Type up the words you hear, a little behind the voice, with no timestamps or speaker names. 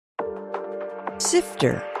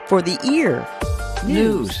Sifter for the ear.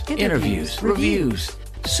 News, interviews, reviews,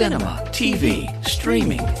 cinema, TV,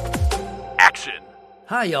 streaming. Action!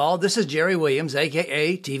 Hi, y'all. This is Jerry Williams,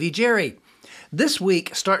 a.k.a. TV Jerry. This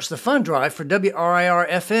week starts the fund drive for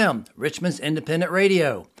WRIR-FM, Richmond's independent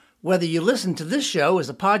radio. Whether you listen to this show as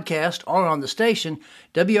a podcast or on the station,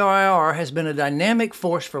 WRIR has been a dynamic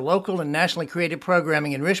force for local and nationally created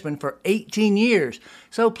programming in Richmond for 18 years,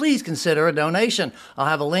 so please consider a donation. I'll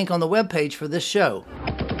have a link on the webpage for this show.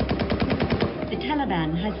 The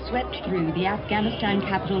Taliban has swept through the Afghanistan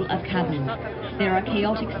capital of Kabul. There are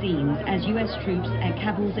chaotic scenes as U.S. troops at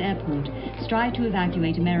Kabul's airport strive to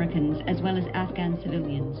evacuate Americans as well as Afghan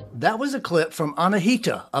civilians. That was a clip from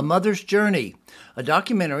Anahita, A Mother's Journey, a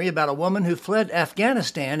documentary about a woman who fled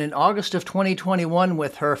Afghanistan in August of 2021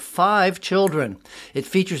 with her 5 children. It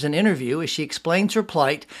features an interview as she explains her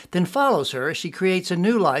plight, then follows her as she creates a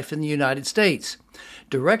new life in the United States.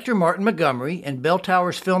 Director Martin Montgomery and Bell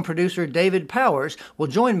Towers film producer David Powers will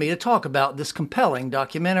join me to talk about this compelling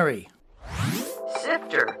documentary.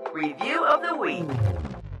 Sifter Review of the Week.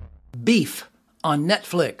 Beef on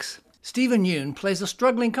Netflix. Stephen Yoon plays a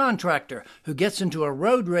struggling contractor who gets into a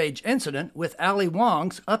road rage incident with Ali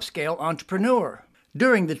Wong's upscale entrepreneur.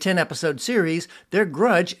 During the 10-episode series, their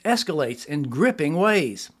grudge escalates in gripping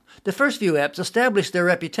ways. The first few eps establish their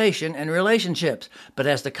reputation and relationships, but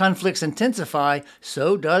as the conflicts intensify,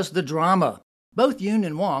 so does the drama. Both Yoon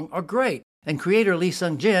and Wong are great, and creator Lee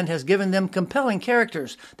Sung-jin has given them compelling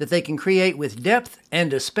characters that they can create with depth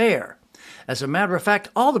and despair. As a matter of fact,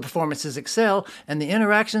 all the performances excel, and the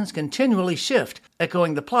interactions continually shift,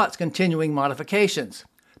 echoing the plot's continuing modifications.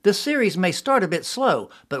 This series may start a bit slow,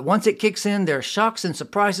 but once it kicks in, there are shocks and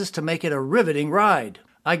surprises to make it a riveting ride.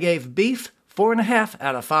 I gave Beef 4.5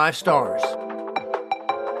 out of 5 stars.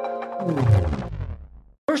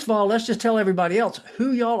 First of all, let's just tell everybody else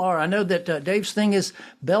who y'all are. I know that Dave's thing is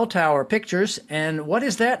Bell Tower Pictures, and what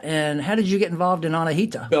is that, and how did you get involved in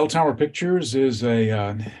Anahita? Bell Tower Pictures is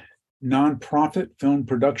a nonprofit film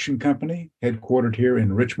production company headquartered here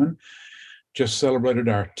in Richmond. Just celebrated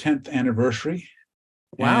our 10th anniversary.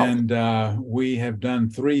 Wow. And we have done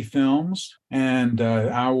 3 films, and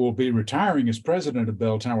I will be retiring as president of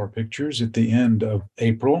Bell Tower Pictures at the end of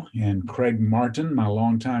April, and Craig Martin, my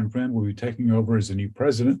longtime friend, will be taking over as the new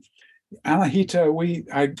president.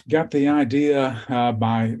 Anahita, I got the idea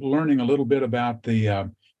by learning a little bit about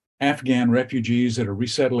the Afghan refugees that are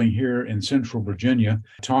resettling here in Central Virginia,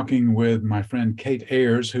 talking with my friend Kate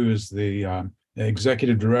Ayers, who is the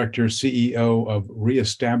Executive Director, CEO of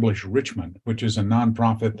Reestablish Richmond, which is a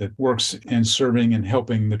nonprofit that works in serving and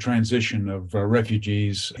helping the transition of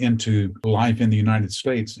refugees into life in the United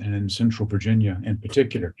States and in Central Virginia in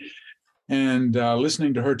particular. And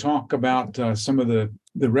listening to her talk about some of the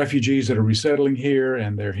refugees that are resettling here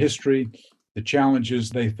and their history, the challenges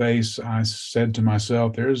they face, I said to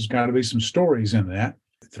myself, there's got to be some stories in that.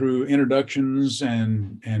 Through introductions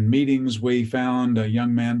and meetings, we found a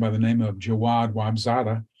young man by the name of Jawad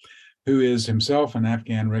Wabzada, who is himself an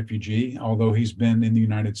Afghan refugee, although he's been in the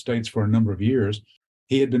United States for a number of years.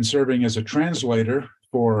 He had been serving as a translator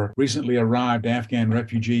for recently arrived Afghan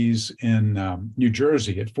refugees in New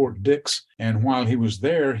Jersey at Fort Dix. And while he was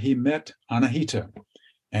there, he met Anahita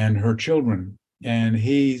and her children. And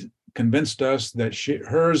he convinced us that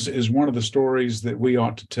hers is one of the stories that we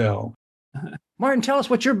ought to tell. Martin, tell us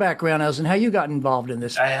what your background is and how you got involved in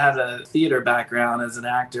this. I had a theater background as an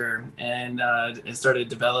actor and started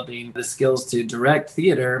developing the skills to direct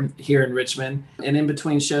theater here in Richmond. And in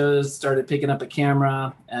between shows, started picking up a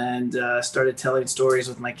camera and started telling stories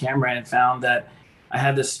with my camera, and found that I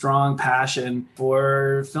had this strong passion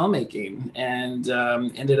for filmmaking, and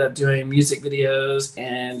ended up doing music videos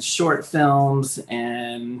and short films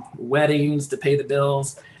and weddings to pay the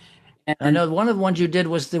bills. And I know one of the ones you did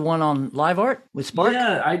was the one on live art with Spark.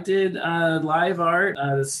 Yeah, I did live art,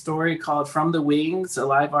 a story called From the Wings, a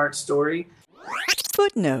live art story.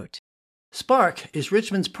 Footnote. Spark is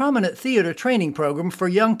Richmond's prominent theater training program for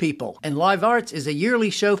young people, and Live Arts is a yearly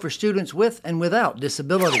show for students with and without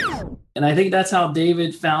disabilities. And I think that's how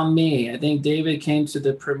David found me. I think David came to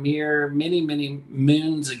the premiere many, many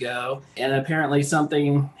moons ago, and apparently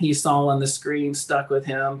something he saw on the screen stuck with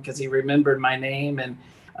him because he remembered my name. And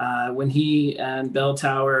when he and Bell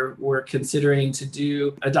Tower were considering to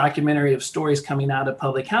do a documentary of stories coming out of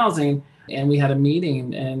public housing, and we had a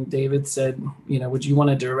meeting, and David said, would you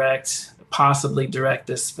want to possibly direct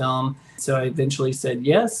this film? So I eventually said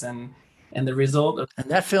yes, and the result and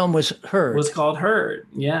that film was Heard. Was called Heard.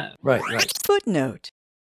 Yeah. Right. Footnote.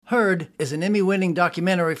 Heard is an Emmy-winning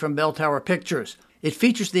documentary from Bell Tower Pictures. It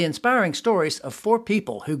features the inspiring stories of 4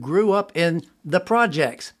 people who grew up in the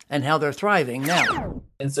projects and how they're thriving now.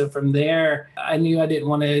 And so from there, I knew I didn't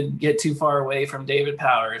want to get too far away from David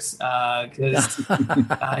Powers because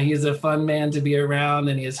he's a fun man to be around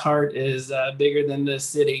and his heart is bigger than the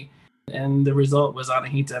city. And the result was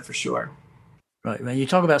Anahita for sure. Right. When you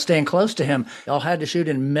talk about staying close to him, y'all had to shoot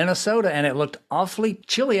in Minnesota and it looked awfully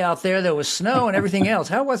chilly out there. There was snow and everything else.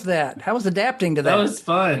 How was that? How was adapting to that? That was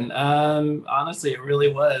fun. Honestly, it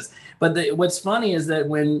really was. But what's funny is that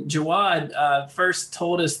when Jawad first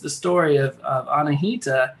told us the story of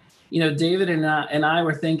Anahita, David and I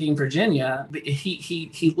were thinking Virginia.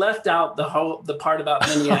 He left out the part about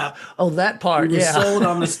Minneapolis. Oh, that part. He was sold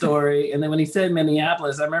on the story. And then when he said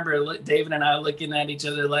Minneapolis, I remember David and I looking at each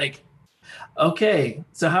other like, okay,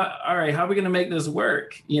 so how are we going to make this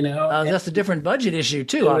work? That's a different budget issue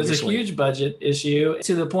too. It was a huge budget issue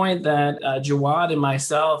to the point that Jawad and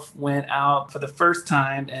myself went out for the first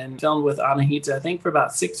time and filmed with Anahita, I think for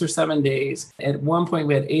about 6 or 7 days. At one point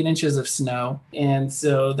we had 8 inches of snow. And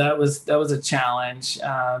so that was a challenge.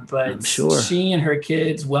 But I'm sure she and her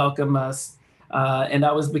kids welcomed us. And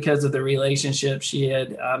that was because of the relationship she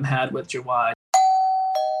had had with Jawad.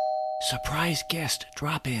 Surprise guest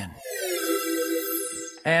drop in.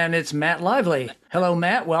 And it's Matt Lively. Hello,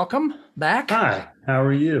 Matt. Welcome back. Hi. How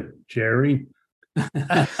are you, Jerry?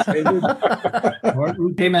 Hey,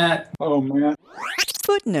 Matt. Oh, Matt.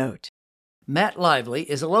 Footnote. Matt Lively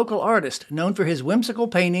is a local artist known for his whimsical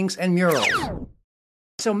paintings and murals.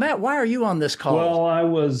 So, Matt, why are you on this call? Well, I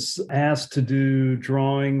was asked to do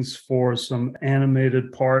drawings for some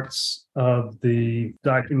animated parts of the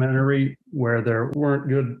documentary where there weren't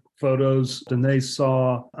good photos, and they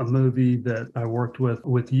saw a movie that I worked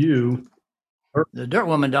with you. The Dirt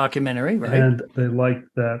Woman documentary, right? And they liked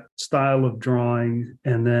that style of drawing.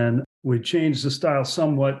 And then we changed the style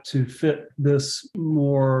somewhat to fit this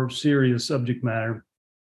more serious subject matter.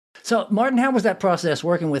 So, Martin, how was that process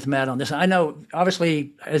working with Matt on this? I know,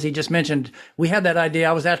 obviously, as he just mentioned, we had that idea.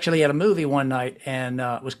 I was actually at a movie one night and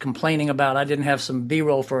was complaining about I didn't have some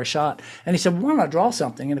B-roll for a shot. And he said, why not draw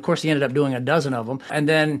something? And, of course, he ended up doing a dozen of them. And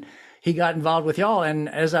then he got involved with y'all. And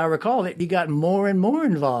as I recall, he got more and more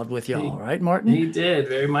involved with y'all, right, Martin? He did,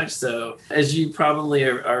 very much so. As you probably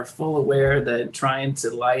are full aware that trying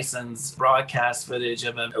to license broadcast footage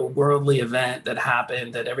of a worldly event that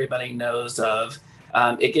happened that everybody knows of,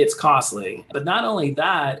 it gets costly. But not only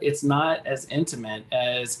that, it's not as intimate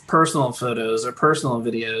as personal photos or personal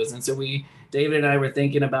videos. And so David and I were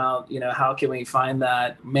thinking about, how can we find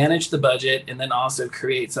that, manage the budget, and then also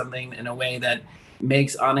create something in a way that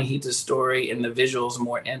makes Anahita's story and the visuals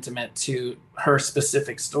more intimate to her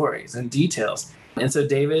specific stories and details. And so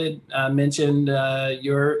David mentioned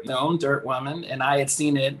your own Dirt Woman, and I had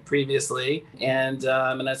seen it previously. And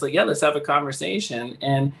I was like, yeah, let's have a conversation.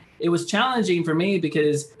 And it was challenging for me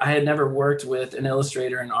because I had never worked with an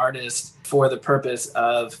illustrator and artist for the purpose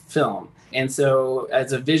of film. And so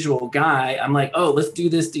as a visual guy, I'm like, oh, let's do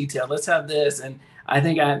this detail. Let's have this. And I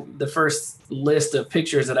think the first list of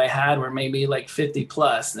pictures that I had were maybe like 50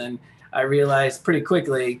 plus. And I realized pretty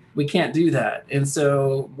quickly we can't do that. And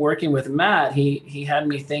so working with Matt, he had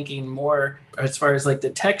me thinking more as far as like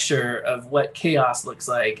the texture of what chaos looks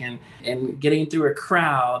like and getting through a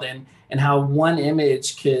crowd and how one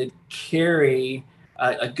image could carry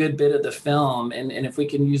a good bit of the film. And if we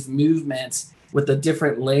can use movements with the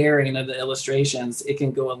different layering of the illustrations, it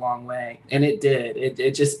can go a long way. And it did.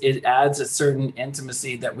 It adds a certain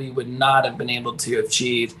intimacy that we would not have been able to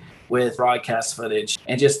achieve with broadcast footage,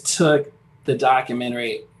 and just took the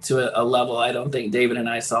documentary to a level I don't think David and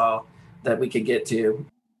I saw that we could get to.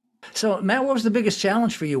 So, Matt, what was the biggest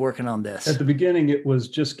challenge for you working on this? At the beginning, it was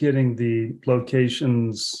just getting the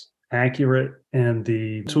locations accurate and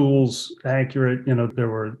the tools accurate. There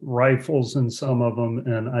were rifles in some of them,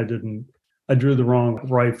 and I drew the wrong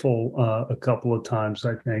rifle a couple of times,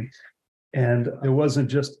 I think. And it wasn't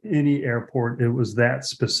just any airport, it was that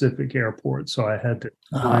specific airport. So I had to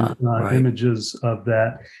find images of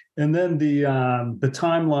that. And then the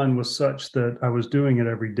timeline was such that I was doing it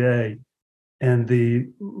every day. And the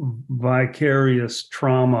vicarious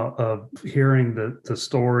trauma of hearing the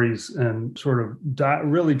stories and sort of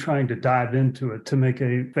really trying to dive into it to make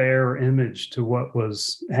a fair image to what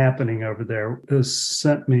was happening over there, this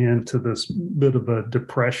sent me into this bit of a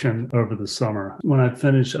depression over the summer. When I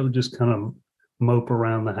finished, I would just kind of mope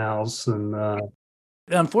around the house. And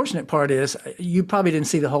the unfortunate part is you probably didn't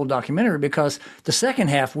see the whole documentary because the second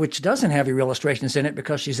half, which doesn't have your illustrations in it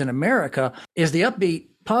because she's in America, is the upbeat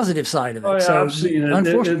positive side of it. Oh, yeah, so I've seen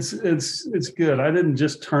it. It's good. I didn't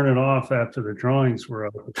just turn it off after the drawings were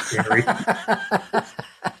up. It's scary.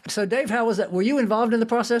 So, Dave, how was that? Were you involved in the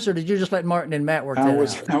process, or did you just let Martin and Matt work that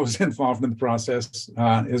out? I was involved in the process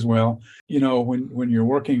as well. You know, when you're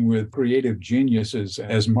working with creative geniuses,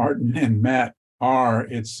 as Martin and Matt are,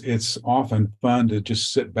 it's often fun to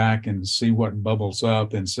just sit back and see what bubbles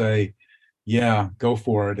up and say, yeah, go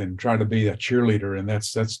for it, and try to be a cheerleader. And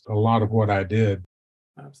that's a lot of what I did.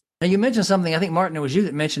 Now, you mentioned something, I think, Martin, it was you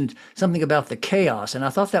that mentioned something about the chaos. And I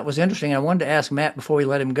thought that was interesting. I wanted to ask Matt before we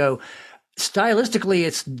let him go. Stylistically,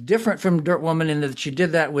 it's different from Dirt Woman in that you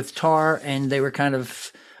did that with Tar, and they were kind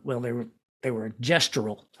of, well, they were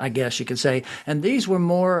gestural, I guess you could say. And these were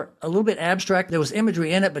more, a little bit abstract. There was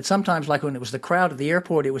imagery in it, but sometimes, like when it was the crowd at the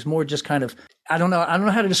airport, it was more just kind of, I don't know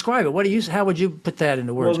how to describe it. How would you put that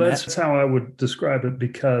into words, Well, that's Matt? how I would describe it,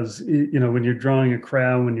 because, you know, when you're drawing a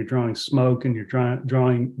crowd, when you're drawing smoke and you're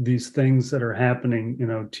drawing these things that are happening, you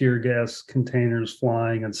know, tear gas containers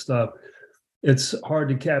flying and stuff, it's hard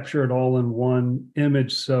to capture it all in one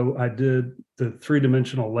image. So I did the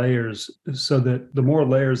three-dimensional layers, so that the more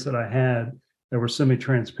layers that I had that were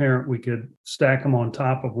semi-transparent, we could stack them on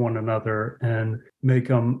top of one another and make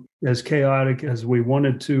them as chaotic as we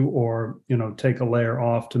wanted to, or, you know, take a layer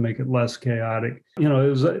off to make it less chaotic. You know,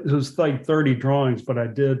 it was like 30 drawings, but I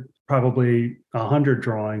did probably 100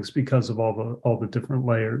 drawings because of all the different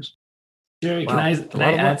layers. Jerry, Wow. can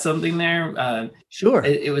I add something there? Sure.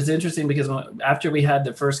 It was interesting because after we had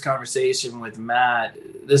the first conversation with Matt,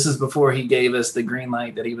 this is before he gave us the green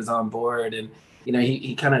light that he was on board. And, you know,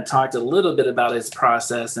 he kind of talked a little bit about his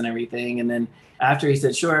process and everything. And then after he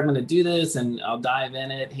said, sure, I'm going to do this and I'll dive in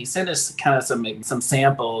it, he sent us kind of some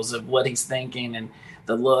samples of what he's thinking and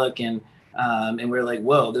the look. And we're like,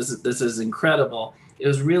 whoa, this is incredible. It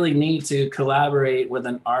was really neat to collaborate with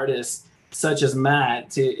an artist such as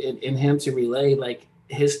Matt in him to relay like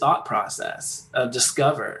his thought process of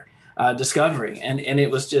discovery. And it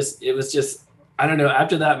was just, I don't know,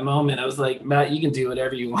 after that moment, I was like, Matt, you can do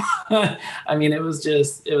whatever you want. I mean, it was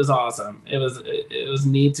awesome. It was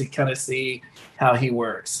neat to kind of see how he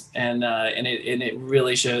works. And it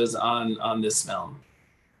really shows on this film.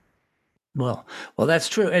 Well, that's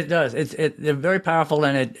true. It does. They're very powerful,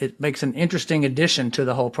 and it makes an interesting addition to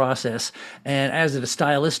the whole process, and adds a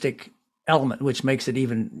stylistic element, which makes it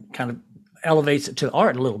even kind of elevates it to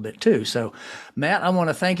art a little bit too. So, Matt, I want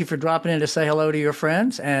to thank you for dropping in to say hello to your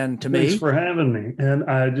friends and to me. Thanks for having me. And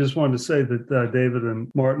I just wanted to say that David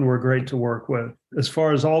and Martin were great to work with. As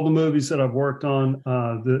far as all the movies that I've worked on,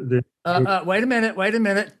 wait a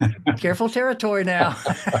minute. Careful territory now.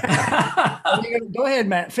 Go ahead,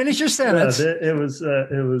 Matt. Finish your sentence. It was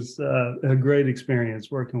a great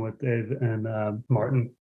experience working with Dave and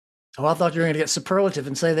Martin. Oh, I thought you were going to get superlative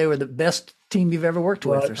and say they were the best team you've ever worked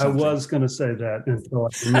with or something. I was going to say that until I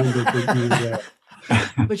remembered that you did.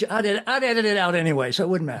 But I'd edit it out anyway, so it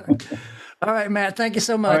wouldn't matter. All right, Matt, thank you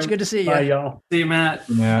so much. Right, good to see you. Bye, y'all. See you, Matt.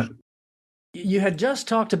 You had just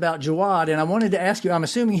talked about Jawad, and I wanted to ask you, I'm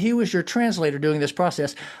assuming he was your translator during this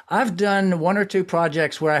process. I've done one or two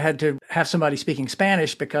projects where I had to have somebody speaking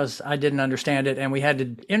Spanish because I didn't understand it, and we had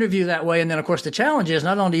to interview that way. And then, of course, the challenge is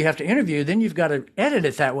not only do you have to interview, then you've got to edit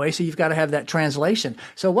it that way, so you've got to have that translation.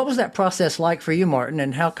 So what was that process like for you, Martin,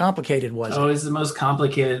 and how complicated was it? Oh, it's the most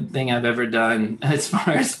complicated thing I've ever done as far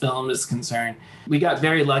as film is concerned. We got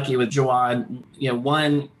very lucky with Jawad. You know,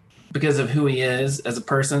 one, because of who he is as a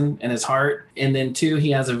person and his heart. And then two,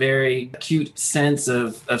 he has a very acute sense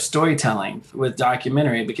of storytelling with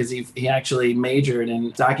documentary, because he actually majored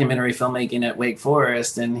in documentary filmmaking at Wake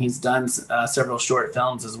Forest, and he's done several short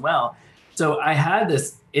films as well. So I had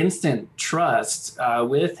this instant trust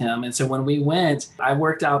with him. And so when we went, I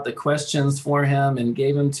worked out the questions for him and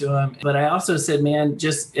gave them to him. But I also said, man,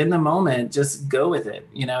 just in the moment, just go with it.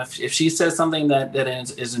 You know, if she says something that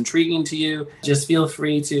is intriguing to you, just feel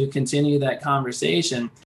free to continue that conversation.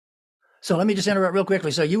 So let me just interrupt real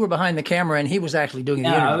quickly. So you were behind the camera and he was actually doing the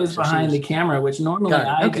interviews. Yeah, I was behind the camera, which normally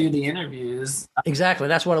I do the interviews. Exactly.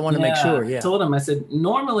 That's what I want to make sure. Yeah. I told him, I said,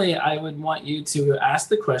 normally I would want you to ask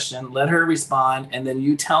the question, let her respond, and then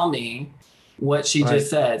you tell me what she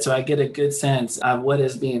just said. So I get a good sense of what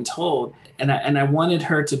is being told. And I wanted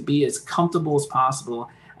her to be as comfortable as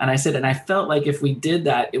possible. And I said, and I felt like if we did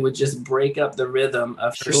that, it would just break up the rhythm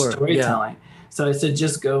of her storytelling. Yeah. So I said,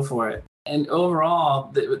 just go for it. And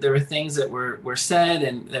overall, there were things that were said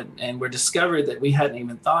and were discovered that we hadn't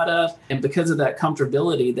even thought of. And because of that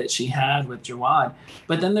comfortability that she had with Jawad.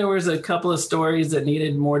 But then there was a couple of stories that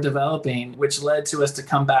needed more developing, which led to us to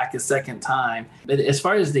come back a second time. But as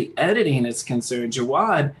far as the editing is concerned,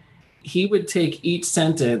 Jawad, he would take each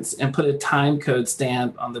sentence and put a time code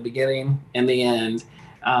stamp on the beginning and the end.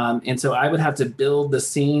 And so I would have to build the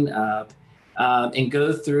scene up and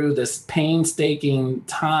go through this painstaking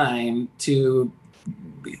time to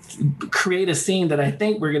create a scene that I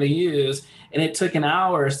think we're going to use. And it took an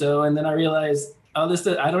hour or so. And then I realized, I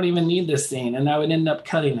don't even need this scene. And I would end up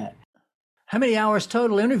cutting it. How many hours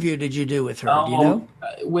total interview did you do with her? Do you know?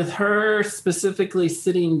 With her specifically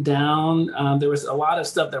sitting down, there was a lot of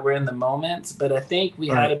stuff that were in the moment, but I think we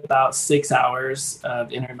had about 6 hours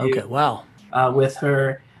of interview. Okay, wow. With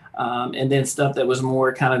her. And then stuff that was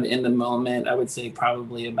more kind of in the moment, I would say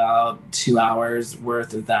probably about 2 hours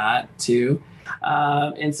worth of that too.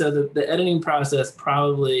 And so the editing process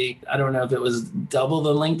probably, I don't know if it was double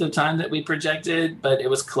the length of time that we projected, but it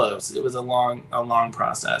was close. It was a long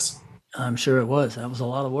process. I'm sure it was. That was a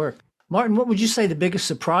lot of work. Martin, what would you say the biggest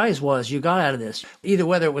surprise was you got out of this? Either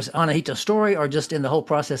whether it was Anahita's story or just in the whole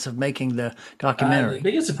process of making the documentary. The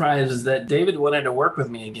biggest surprise is that David wanted to work with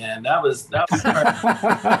me again. That was that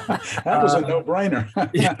was a no-brainer.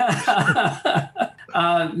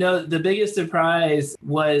 No, the biggest surprise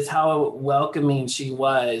was how welcoming she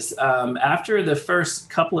was. After the first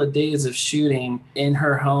couple of days of shooting in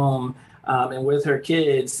her home and with her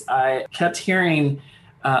kids, I kept hearing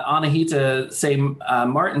Anahita say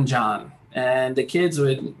Martin John, and the kids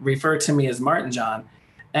would refer to me as Martin John.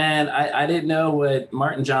 And I didn't know what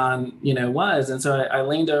Martin John, was. And so I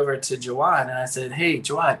leaned over to Jawad and I said, "Hey,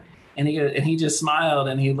 Jawad." And he just smiled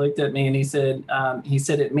and he looked at me and he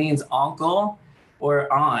said it means uncle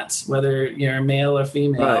or aunt, whether you're male or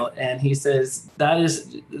female. Right. And he says that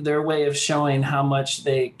is their way of showing how much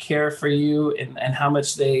they care for you and how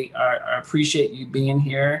much they appreciate you being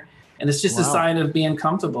here. And it's just a sign of being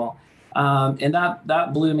comfortable. And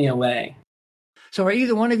that blew me away. So are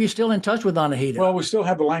either one of you still in touch with Anahita? Well, we still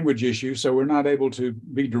have the language issue, so we're not able to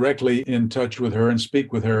be directly in touch with her and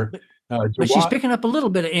speak with her. But she's picking up a little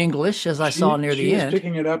bit of English, as I saw near the end. She's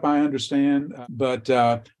picking it up, I understand. But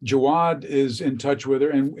Jawad is in touch with her.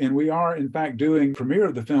 And we are, in fact, doing premiere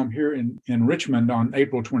of the film here in Richmond on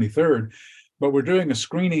April 23rd. But we're doing a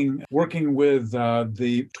screening working with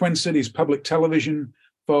the Twin Cities Public Television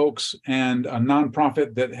folks and a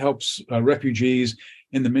nonprofit that helps refugees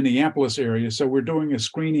in the Minneapolis area. So we're doing a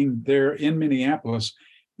screening there in Minneapolis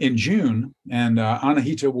in June, and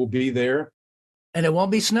Anahita will be there. And it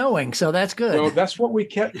won't be snowing, so that's good. Well, that's what we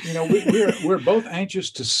kept, we're both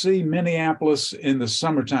anxious to see Minneapolis in the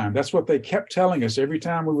summertime. That's what they kept telling us every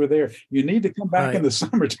time we were there. You need to come back in the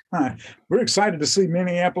summertime. We're excited to see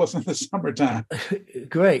Minneapolis in the summertime.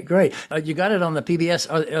 Great. You got it on the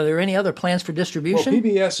PBS. Are there any other plans for distribution? Well,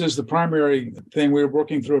 PBS is the primary thing. We're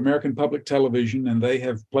working through American Public Television, and they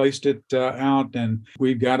have placed it out, and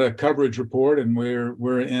we've got a coverage report, and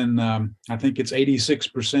we're in, I think it's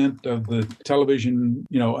 86% of the television,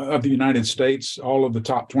 of the United States, all of the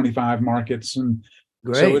top 25 markets. And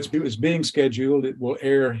so it's being scheduled. It will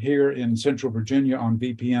air here in Central Virginia on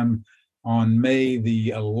VPM on May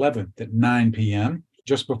the 11th at 9 p.m.,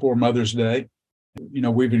 just before Mother's Day.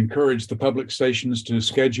 We've encouraged the public stations to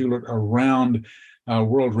schedule it around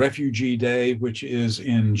World Refugee Day, which is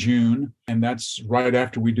in June. And that's right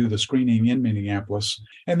after we do the screening in Minneapolis.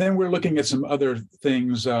 And then we're looking at some other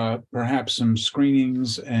things, perhaps some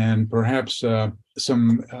screenings and perhaps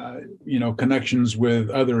some connections with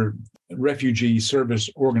other refugee service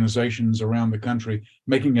organizations around the country,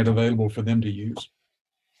 making it available for them to use.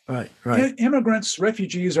 Right. Immigrants,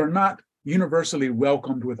 refugees are not universally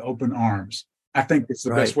welcomed with open arms. I think it's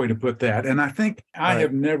the best way to put that. And I think I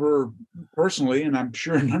have never personally, and I'm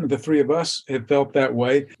sure none of the three of us have felt that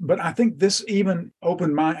way, but I think this even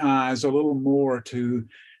opened my eyes a little more to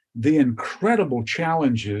the incredible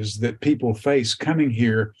challenges that people face coming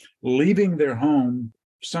here, leaving their home,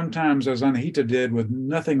 sometimes as Anahita did, with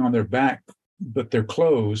nothing on their back but their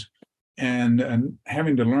clothes, and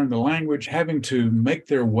having to learn the language, having to make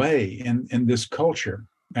their way in this culture.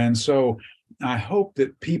 And so I hope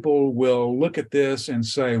that people will look at this and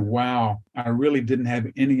say, wow, I really didn't have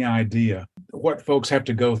any idea what folks have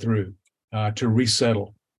to go through to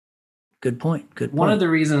resettle. Good point. One of the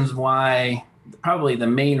reasons why, probably the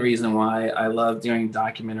main reason why I love doing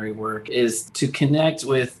documentary work is to connect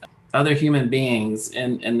with other human beings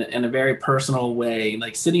in a very personal way,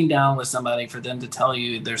 like sitting down with somebody for them to tell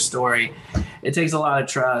you their story. It takes a lot of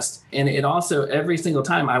trust. And it also, every single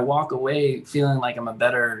time I walk away feeling like I'm a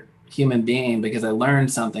better human being because I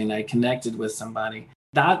learned something, I connected with somebody.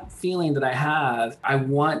 That feeling that I have, I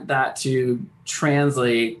want that to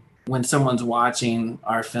translate when someone's watching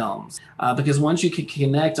our films. Because once you can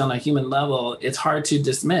connect on a human level, it's hard to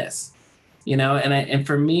dismiss, and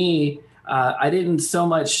for me, I didn't so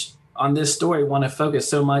much on this story want to focus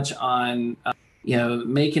so much on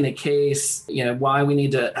making a case, why we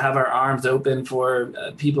need to have our arms open for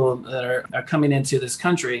people that are coming into this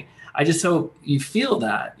country. I just hope you feel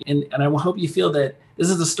that. And I hope you feel that this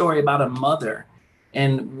is a story about a mother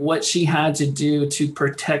and what she had to do to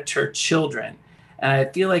protect her children. And I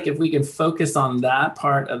feel like if we can focus on that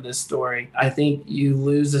part of this story, I think you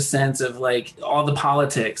lose a sense of like all the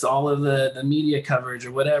politics, all of the media coverage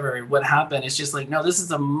or whatever, what happened. It's just like, no, this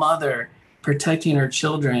is a mother protecting her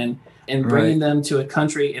children and bringing them to a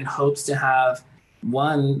country in hopes to have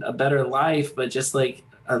a better life, but just like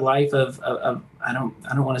a life of I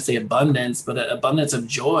don't want to say abundance, but an abundance of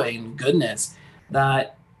joy and goodness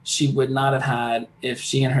that she would not have had if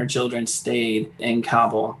she and her children stayed in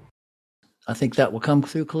Kabul. I think that will come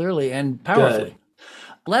through clearly and powerfully. Good.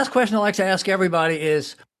 Last question I like to ask everybody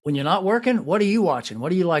is, when you're not working, what are you watching? What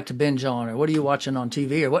do you like to binge on, or what are you watching on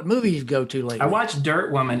TV, or what movies you go to lately? I watch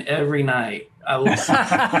Dirt Woman every night. I love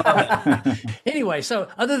it. Anyway, so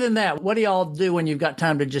other than that, what do y'all do when you've got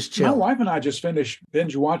time to just chill? My wife and I just finished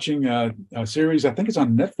binge watching a series, I think it's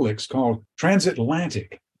on Netflix, called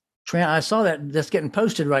Transatlantic. I saw that's getting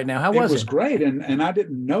posted right now. How was it? It was great. And I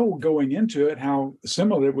didn't know going into it how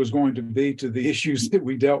similar it was going to be to the issues that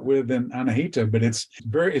we dealt with in Anahita. But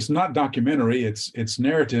it's not documentary, it's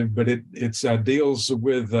narrative, but it deals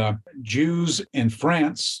with Jews in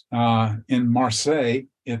France, in Marseille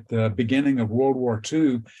at the beginning of World War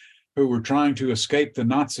II, who were trying to escape the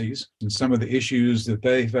Nazis and some of the issues that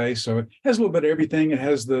they face. So it has a little bit of everything. It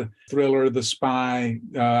has the thriller, the spy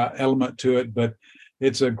element to it, but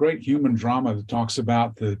it's a great human drama that talks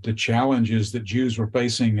about the challenges that Jews were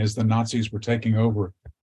facing as the Nazis were taking over.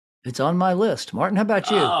 It's on my list. Martin, how about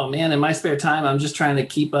you? Oh, man, in my spare time, I'm just trying to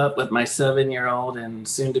keep up with my 7-year-old and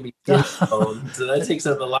soon-to-be 10-year-old. So that takes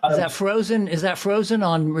up a lot of... Is that Frozen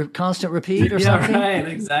on constant repeat or something? Right,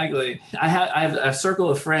 exactly. I have a circle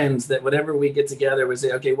of friends that whenever we get together, we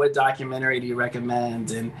say, okay, what documentary do you recommend?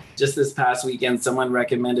 And just this past weekend, someone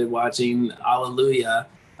recommended watching Alleluia,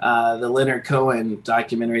 the Leonard Cohen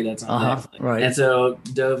documentary that's on Netflix. Right. And so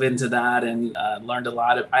dove into that and learned a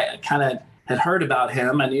lot. I kind of had heard about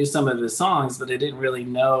him. I knew some of his songs, but I didn't really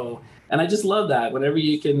know. And I just love that whenever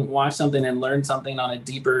you can watch something and learn something on a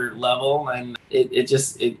deeper level. And it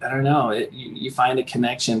I don't know, you find a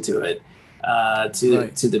connection to it,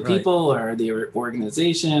 to the people or the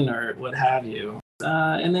organization or what have you.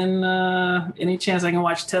 And then any chance I can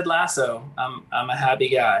watch Ted Lasso, I'm a happy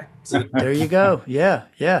guy. So. There you go. Yeah.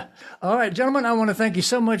 All right, gentlemen, I want to thank you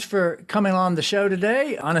so much for coming on the show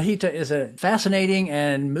today. Anahita is a fascinating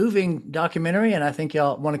and moving documentary, and I think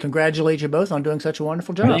y'all want to congratulate you both on doing such a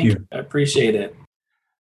wonderful job. Thank you. I appreciate it.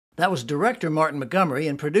 That was director Martin Montgomery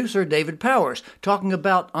and producer David Powers talking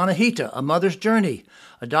about Anahita, A Mother's Journey,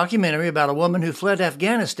 a documentary about a woman who fled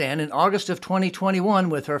Afghanistan in August of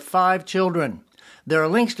 2021 with her 5 children. There are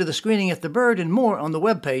links to the screening at the Bird and more on the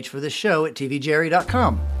webpage for this show at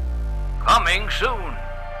tvjerry.com. Coming soon.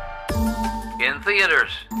 In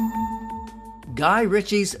theaters. Guy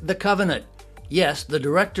Ritchie's The Covenant. Yes, the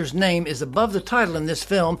director's name is above the title in this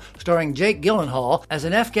film, starring Jake Gyllenhaal as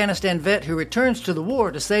an Afghanistan vet who returns to the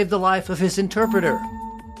war to save the life of his interpreter.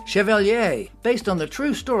 Chevalier, based on the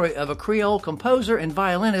true story of a Creole composer and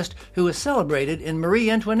violinist who was celebrated in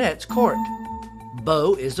Marie Antoinette's court.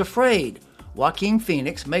 Beau is Afraid. Joaquin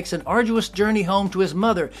Phoenix makes an arduous journey home to his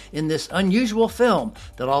mother in this unusual film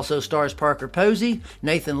that also stars Parker Posey,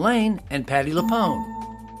 Nathan Lane, and Patti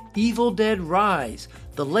LuPone. Evil Dead Rise,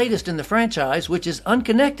 the latest in the franchise, which is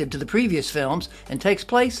unconnected to the previous films and takes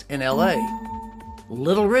place in L.A.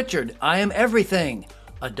 Little Richard, I Am Everything,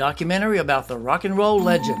 a documentary about the rock and roll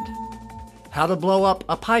legend. How to Blow Up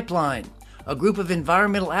a Pipeline. A group of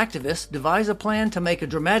environmental activists devise a plan to make a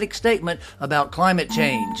dramatic statement about climate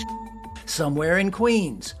change. Somewhere in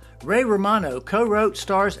Queens. Ray Romano co-wrote,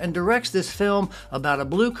 stars, and directs this film about a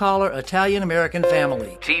blue-collar Italian-American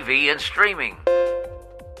family. TV and streaming.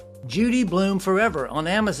 Judy Bloom Forever on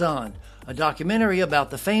Amazon, a documentary about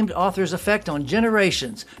the famed author's effect on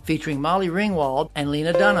generations, featuring Molly Ringwald and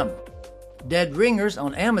Lena Dunham. Dead Ringers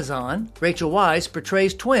on Amazon. Rachel Weisz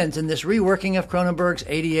portrays twins in this reworking of Cronenberg's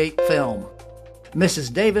 '88 film.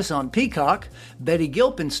 Mrs. Davis on Peacock. Betty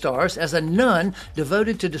Gilpin stars as a nun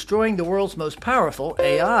devoted to destroying the world's most powerful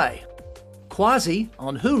AI. Quasi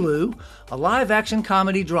on Hulu, a live-action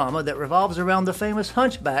comedy drama that revolves around the famous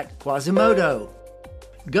hunchback Quasimodo.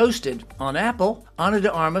 Ghosted on Apple, Ana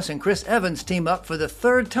de Armas and Chris Evans team up for the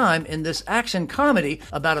 3rd time in this action comedy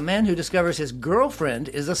about a man who discovers his girlfriend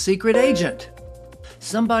is a secret agent.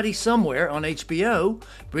 Somebody Somewhere on HBO,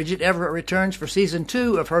 Bridget Everett returns for season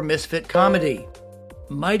 2 of her misfit comedy.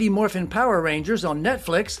 Mighty Morphin Power Rangers on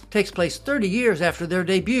Netflix takes place 30 years after their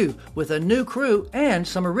debut with a new crew and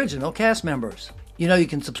some original cast members. You know, you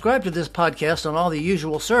can subscribe to this podcast on all the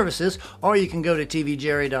usual services, or you can go to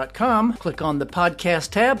tvjerry.com, click on the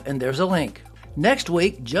podcast tab, and there's a link. Next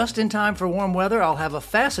week, just in time for warm weather, I'll have a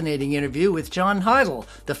fascinating interview with John Heidel,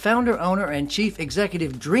 the founder, owner, and chief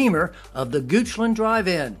executive dreamer of the Goochland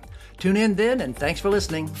Drive-In. Tune in then, and thanks for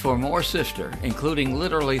listening. For more Sifter, including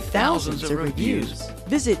literally thousands of reviews,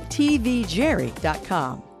 visit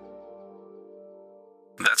tvjerry.com.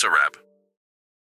 That's a wrap.